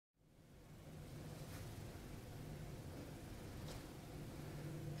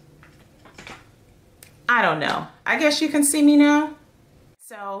I don't know. I guess you can see me now.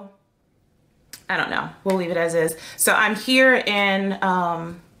 So I don't know. We'll leave it as is. So I'm here in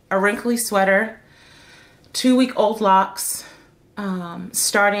a wrinkly sweater, 2-week-old locks,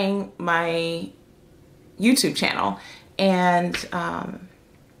 starting my YouTube channel. And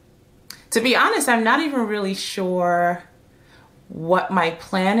to be honest, I'm not even really sure what my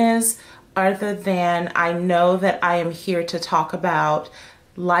plan is, other than I know that I am here to talk about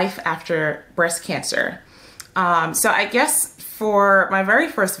life after breast cancer. So I guess for my very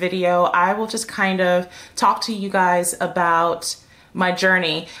first video, I will just kind of talk to you guys about my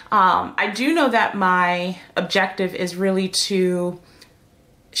journey. I do know that my objective is really to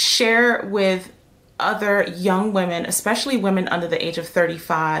share with other young women, especially women under the age of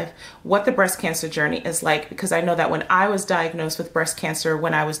 35, what the breast cancer journey is like, because I know that when I was diagnosed with breast cancer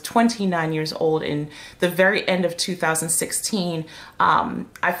when I was 29 years old in the very end of 2016,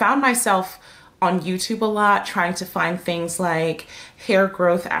 I found myself on YouTube a lot trying to find things like hair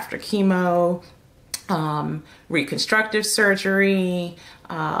growth after chemo, reconstructive surgery,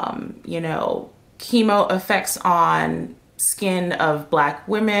 you know, chemo effects on skin of Black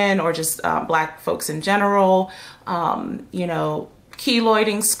women or just Black folks in general, you know,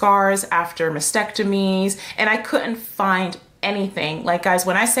 keloiding scars after mastectomies, and I couldn't find anything. Like, guys,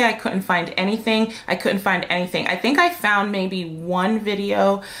 when I say I couldn't find anything, I couldn't find anything. I think I found maybe one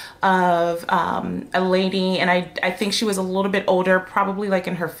video of a lady, and I think she was a little bit older, probably like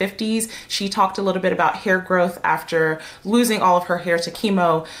in her 50s. She talked a little bit about hair growth after losing all of her hair to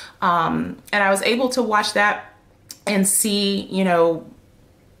chemo, and I was able to watch that and see, you know,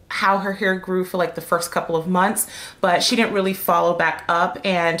 how her hair grew for like the first couple of months, but she didn't really follow back up,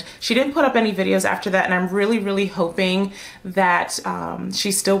 and she didn't put up any videos after that. And I'm really, really hoping that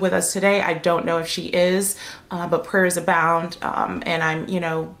she's still with us today. I don't know if she is, but prayers abound, and I'm, you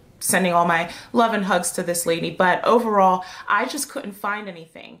know, sending all my love and hugs to this lady. But overall, I just couldn't find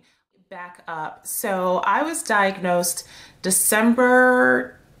anything. Back up. So I was diagnosed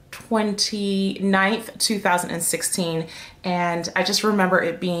December 29th, 2016. And I just remember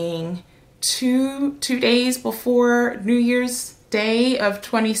it being two days before New Year's Day of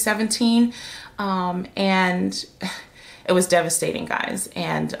 2017. And it was devastating, guys.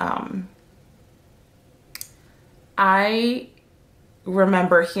 And I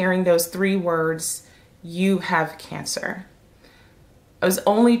remember hearing those 3 words, "You have cancer." I was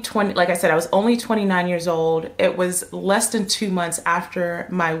only 20, like I said, I was only 29 years old. It was less than 2 months after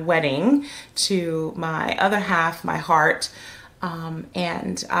my wedding to my other half, my heart.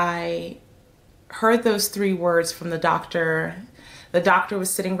 And I heard those 3 words from the doctor. The doctor was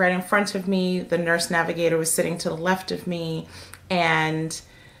sitting right in front of me. The nurse navigator was sitting to the left of me. And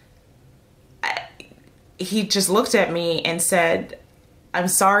he just looked at me and said, "I'm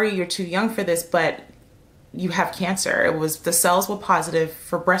sorry, you're too young for this, but you have cancer." It was, the cells were positive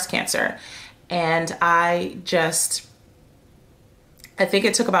for breast cancer. And I think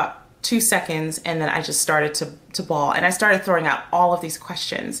it took about 2 seconds, and then I just started to bawl, and I started throwing out all of these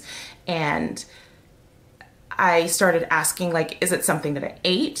questions. And I started asking, like, is it something that I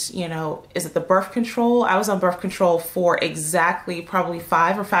ate? You know, is it the birth control? I was on birth control for exactly probably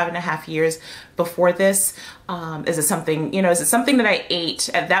 5 or 5.5 years before this. Is it something, you know, is it something that I ate?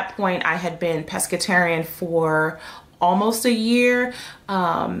 At that point, I had been pescatarian for almost a year.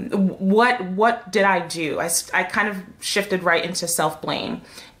 What did I do? I kind of shifted right into self-blame.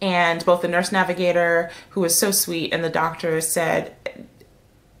 And both the nurse navigator, who was so sweet, and the doctor said,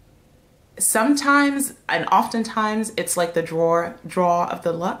 sometimes and oftentimes it's like the draw of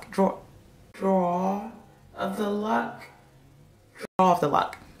the luck.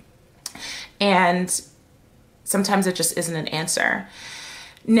 And sometimes it just isn't an answer.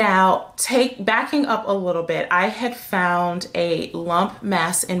 Now, backing up a little bit, I had found a lump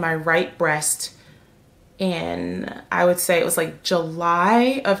mass in my right breast in, I would say it was like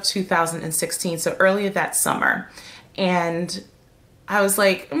July of 2016, so earlier that summer. And I was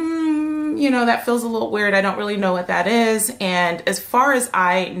like, you know, that feels a little weird. I don't really know what that is. And as far as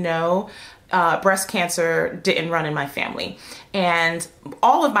I know, breast cancer didn't run in my family. And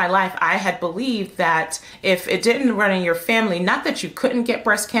all of my life, I had believed that if it didn't run in your family, not that you couldn't get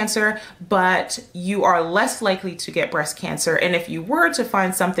breast cancer, but you are less likely to get breast cancer. And if you were to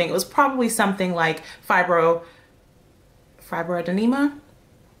find something, it was probably something like fibroadenoma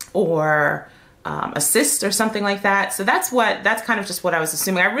or a cyst or something like that. So that's kind of just what I was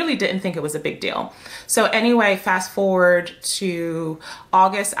assuming. I really didn't think it was a big deal. So anyway, fast forward to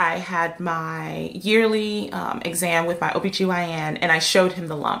August, I had my yearly exam with my OBGYN, and I showed him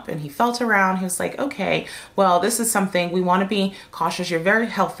the lump, and he felt around. He was like, okay, well, this is something we want to be cautious. You're very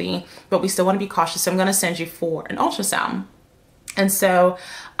healthy, but we still want to be cautious. So I'm going to send you for an ultrasound. And so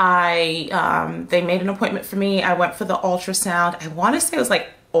they made an appointment for me. I went for the ultrasound. I want to say it was like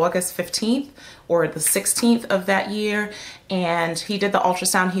August 15th or the 16th of that year. And he did the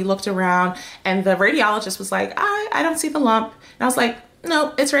ultrasound. He looked around, and the radiologist was like, I don't see the lump. And I was like,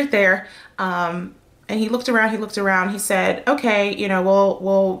 no, it's right there. And he looked around, he said, okay, you know,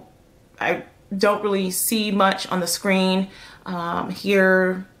 well, I don't really see much on the screen.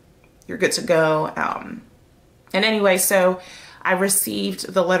 Here, you're good to go. And anyway, so I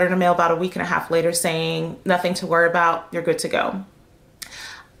received the letter in the mail about a week and a half later saying, nothing to worry about, you're good to go.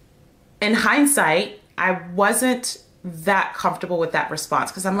 In hindsight, I wasn't that comfortable with that response,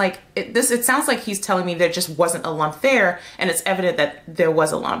 because I'm like, it sounds like he's telling me there just wasn't a lump there, and it's evident that there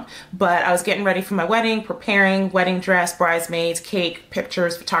was a lump. But I was getting ready for my wedding, preparing, wedding dress, bridesmaids, cake,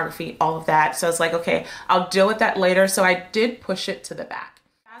 pictures, photography, all of that. So I was like, okay, I'll deal with that later. So I did push it to the back.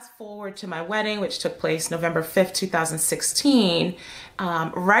 Fast forward to my wedding, which took place November 5th, 2016.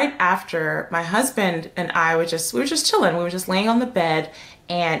 Right after, my husband and I we were just chilling. We were just laying on the bed,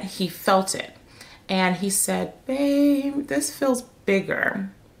 and he felt it. And he said, babe, this feels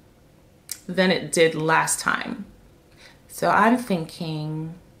bigger than it did last time. So I'm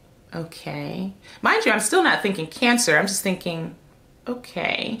thinking, okay. Mind you, I'm still not thinking cancer. I'm just thinking,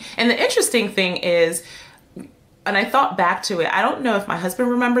 okay. And the interesting thing is, and I thought back to it, I don't know if my husband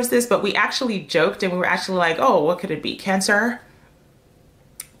remembers this, but we actually joked, and we were actually like, oh, what could it be? Cancer?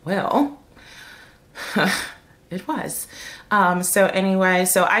 Well, it was. So anyway,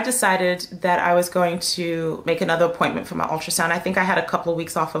 so I decided that I was going to make another appointment for my ultrasound. I think I had a couple of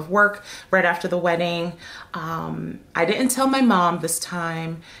weeks off of work right after the wedding. I didn't tell my mom this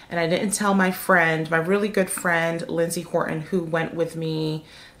time, and I didn't tell my friend, my really good friend, Lindsay Horton, who went with me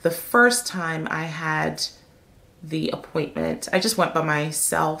the first time I had the appointment. I just went by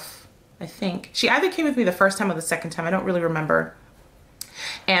myself, I think. She either came with me the first time or the second time. I don't really remember.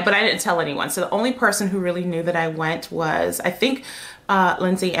 But I didn't tell anyone. So the only person who really knew that I went was, I think,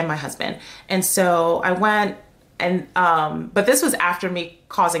 Lindsay and my husband. And so I went, and but this was after me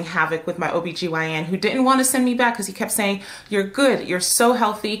causing havoc with my OBGYN, who didn't want to send me back because he kept saying, you're good, you're so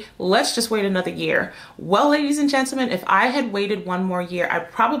healthy, let's just wait another year. Well, ladies and gentlemen, if I had waited one more year, I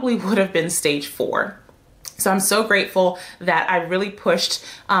probably would have been stage 4. So I'm so grateful that I really pushed.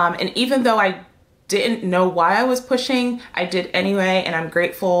 And even though I didn't know why I was pushing, I did anyway. And I'm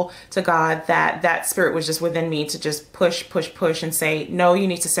grateful to God that that spirit was just within me to just push, push, push and say, no, you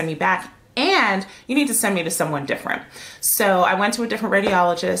need to send me back, and you need to send me to someone different. So I went to a different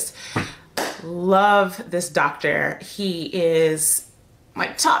radiologist. Love this doctor. He is my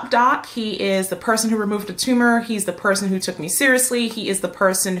top doc. He is the person who removed a tumor. He's the person who took me seriously. He is the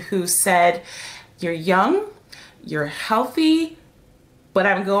person who said, you're young, you're healthy, but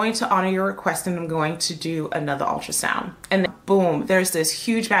I'm going to honor your request, and I'm going to do another ultrasound. And then boom, there's this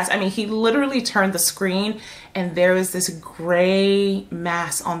huge mass. I mean, he literally turned the screen, and there was this gray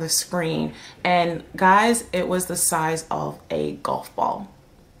mass on the screen. And guys, it was the size of a golf ball.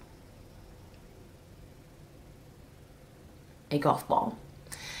 A golf ball.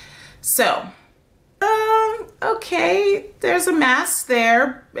 So, okay, there's a mass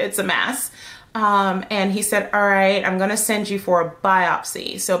there. It's a mass. And he said, all right, I'm going to send you for a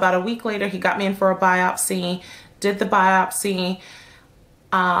biopsy. So about a week later, he got me in for a biopsy, did the biopsy.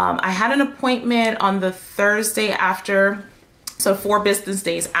 I had an appointment on the Thursday after, so 4 business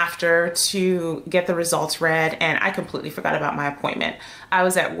days after, to get the results read. And I completely forgot about my appointment. I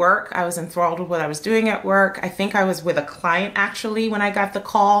was at work. I was enthralled with what I was doing at work. I think I was with a client actually when I got the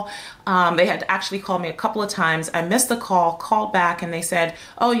call. They had actually called me a couple of times. I missed the call, called back, and they said,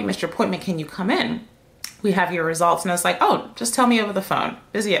 oh, you missed your appointment. Can you come in? We have your results. And I was like, oh, just tell me over the phone.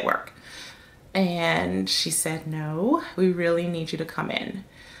 Busy at work. And she said, no, we really need you to come in.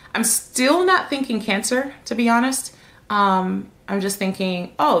 I'm still not thinking cancer, to be honest. I'm just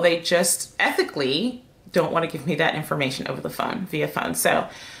thinking, oh, they just ethically don't want to give me that information over the phone, via phone. So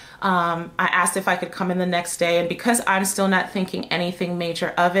I asked if I could come in the next day. And because I'm still not thinking anything major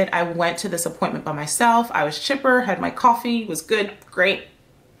of it, I went to this appointment by myself. I was chipper, had my coffee, was good, great.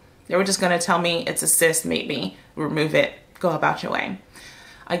 They were just going to tell me it's a cyst, maybe remove it, go about your way.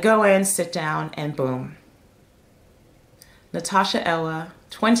 I go in, sit down, and boom. Natasha Ella,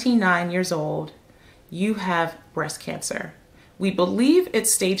 29 years old, you have breast cancer. We believe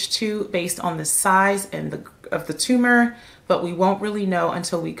it's stage 2 based on the size and of the tumor, but we won't really know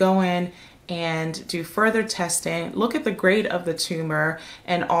until we go in and do further testing, look at the grade of the tumor,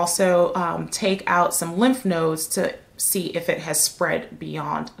 and also take out some lymph nodes to see if it has spread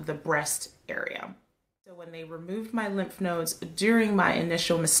beyond the breast area. So when they removed my lymph nodes during my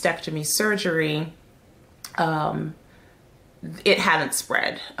initial mastectomy surgery, it hadn't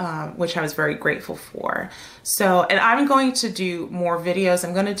spread, which I was very grateful for. So, and I'm going to do more videos.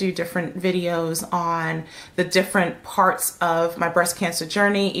 I'm going to do different videos on the different parts of my breast cancer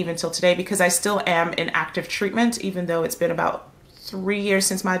journey, even till today, because I still am in active treatment, even though it's been about 3 years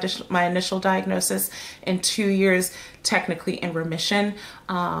since my initial diagnosis and 2 years technically in remission.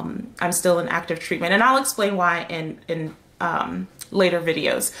 I'm still in active treatment, and I'll explain why in later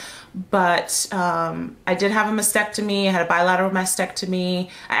videos. But I did have a mastectomy. I had a bilateral mastectomy.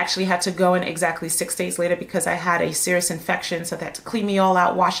 I actually had to go in exactly 6 days later because I had a serious infection, so they had to clean me all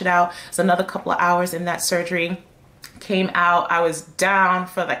out, wash it out. It's another couple of hours in that surgery. Came out, I was down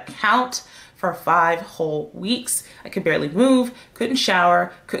for the count for 5 whole weeks. I could barely move, couldn't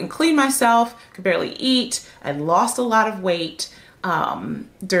shower, couldn't clean myself, could barely eat. I lost a lot of weight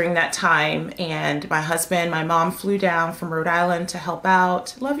during that time, and my mom flew down from Rhode Island to help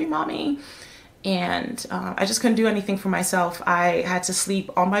out. Love you, mommy. And I just couldn't do anything for myself. I had to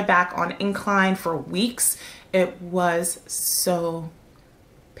sleep on my back on incline for weeks. It was so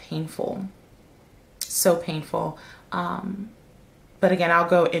painful, so painful. But again, I'll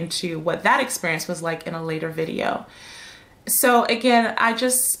go into what that experience was like in a later video. So again,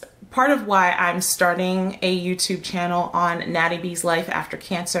 part of why I'm starting a YouTube channel on Natty B's life after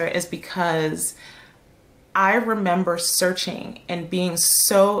cancer is because I remember searching and being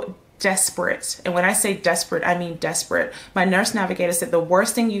so desperate. And when I say desperate, I mean desperate. My nurse navigator said the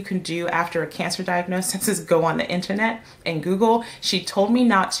worst thing you can do after a cancer diagnosis is go on the internet and Google. She told me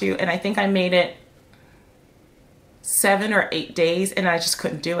not to, and I think I made it 7 or 8 days, and I just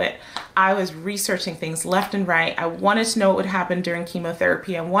couldn't do it. I was researching things left and right. I wanted to know what would happen during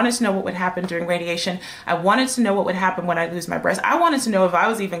chemotherapy. I wanted to know what would happen during radiation. I wanted to know what would happen when I lose my breast. I wanted to know if I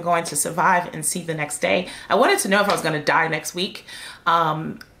was even going to survive and see the next day. I wanted to know if I was going to die next week.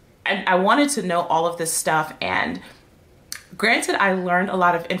 And I wanted to know all of this stuff. And granted, I learned a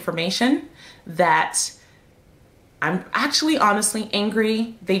lot of information that I'm actually honestly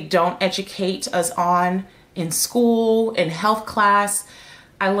angry they don't educate us on in school, in health class.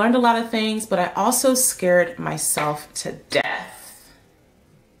 I learned a lot of things, but I also scared myself to death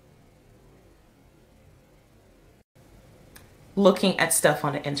looking at stuff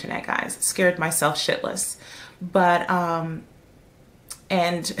on the internet, guys. It scared myself shitless. But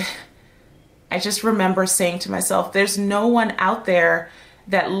and I just remember saying to myself, there's no one out there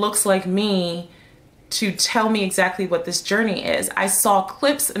that looks like me to tell me exactly what this journey is. I saw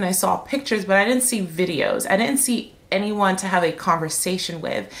clips and I saw pictures, but I didn't see videos. I didn't see anyone to have a conversation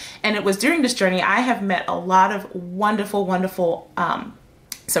with. And it was during this journey I have met a lot of wonderful, wonderful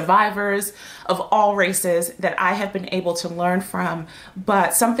survivors of all races that I have been able to learn from.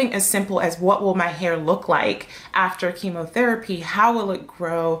 But something as simple as, what will my hair look like after chemotherapy? How will it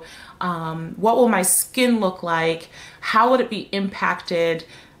grow? What will my skin look like? How would it be impacted?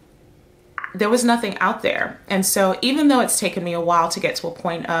 There was nothing out there. And so even though it's taken me a while to get to a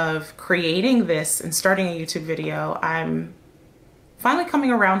point of creating this and starting a YouTube video, I'm finally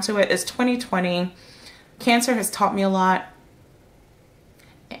coming around to it. It's 2020. Cancer has taught me a lot.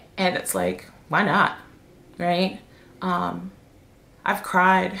 And it's like, why not? Right? I've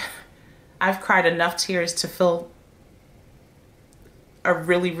cried. I've cried enough tears to fill a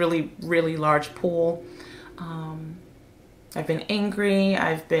really, really, really large pool. I've been angry,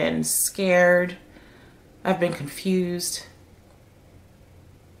 I've been scared, I've been confused.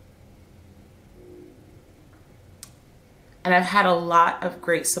 And I've had a lot of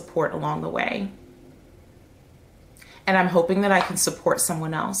great support along the way. And I'm hoping that I can support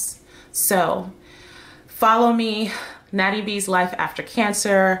someone else. So follow me, Natty B's Life After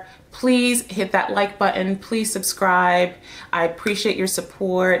Cancer. Please hit that like button, please subscribe. I appreciate your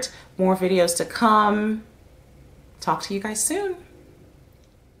support. More videos to come. Talk to you guys soon.